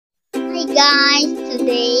Hi guys,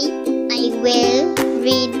 today I will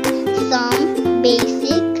read some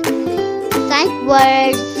basic sight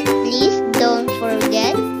words. Please don't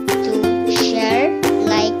forget to share,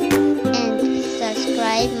 like, and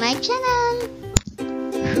subscribe my channel.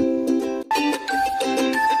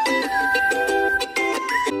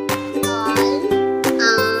 All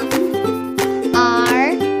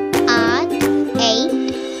are at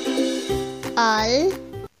 8. All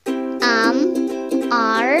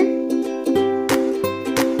are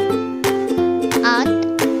at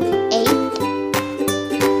 8.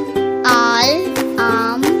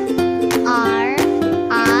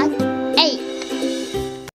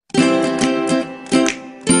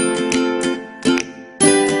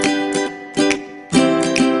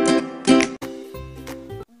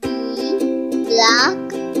 B black,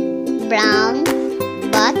 brown,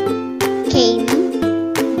 but came.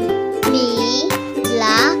 B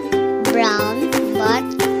black, brown, but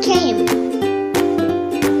came.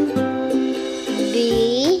 B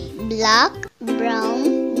black, brown,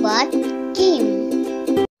 but came. Did,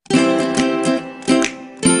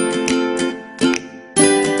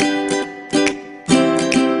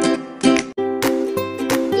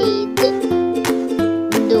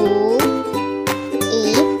 do,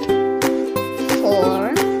 eat,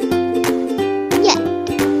 for, yet.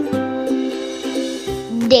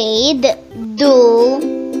 Did, do,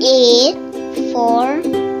 eat,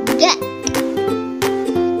 forget.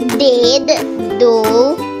 Did, do,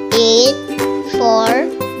 eat,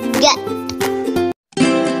 forget.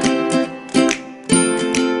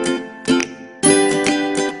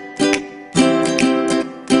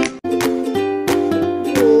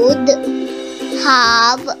 Would,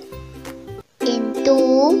 have, into,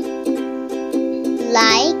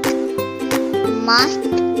 like, must.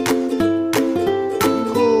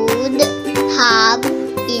 Would, have,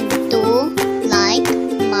 into, like,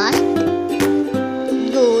 must.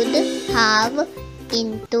 Would, have,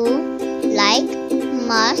 into, like,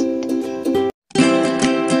 must.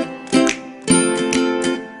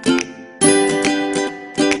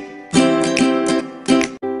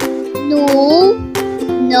 No,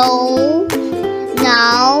 no,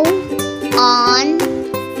 now, on,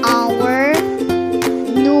 our,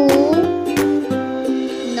 no,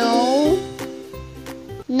 no,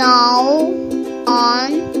 now,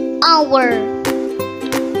 on, our,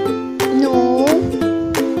 no,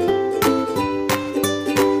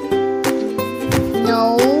 no,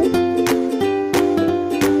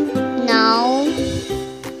 now,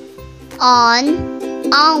 on,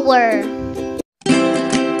 our.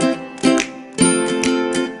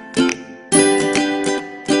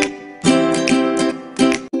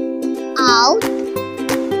 Out,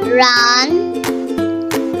 run,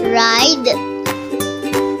 ride,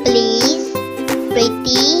 please,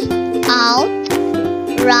 pretty. Out,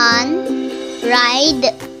 run, ride,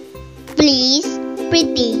 please,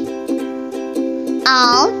 pretty.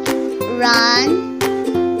 Out, run,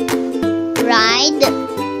 ride,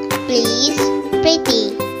 please, pretty.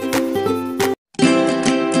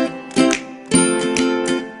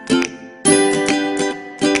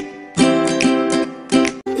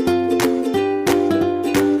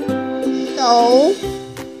 So,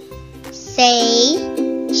 say,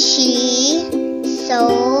 she,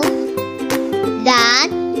 so, that,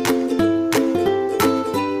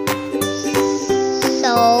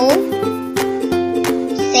 so,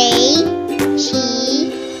 say, she,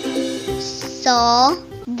 saw,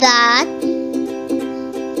 that,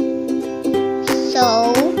 so,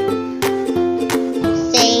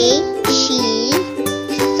 say, she,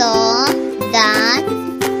 saw, that.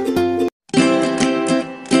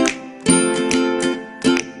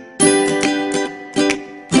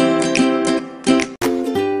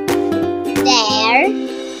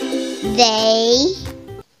 They,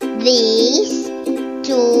 these,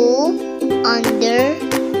 two, under,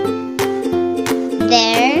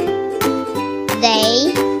 there,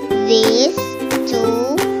 they, these,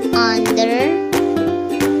 two, under,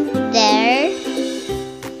 there,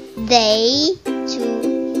 they,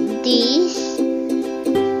 two, these,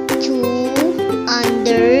 two,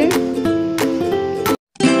 under.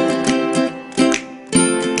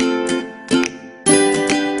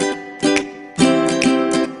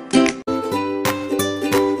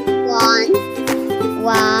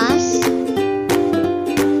 Was,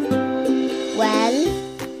 well,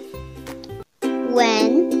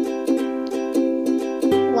 when,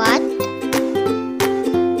 what,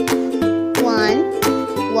 want,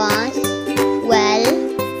 was,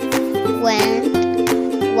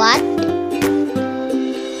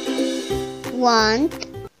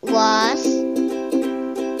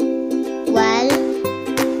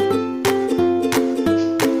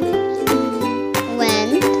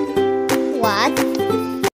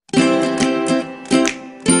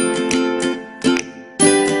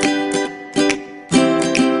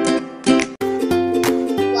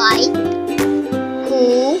 White. Who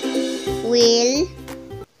will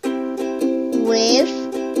with?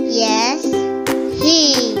 Yes, he.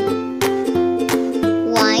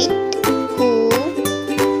 White. Who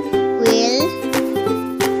will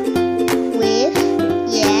with?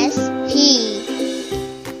 Yes, he.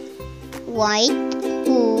 White.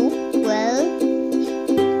 Who will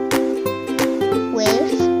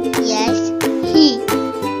with? Yes, he.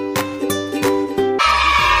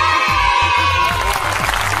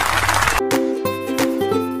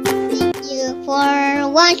 Thank you for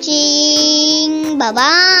watching. Bye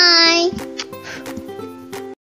bye.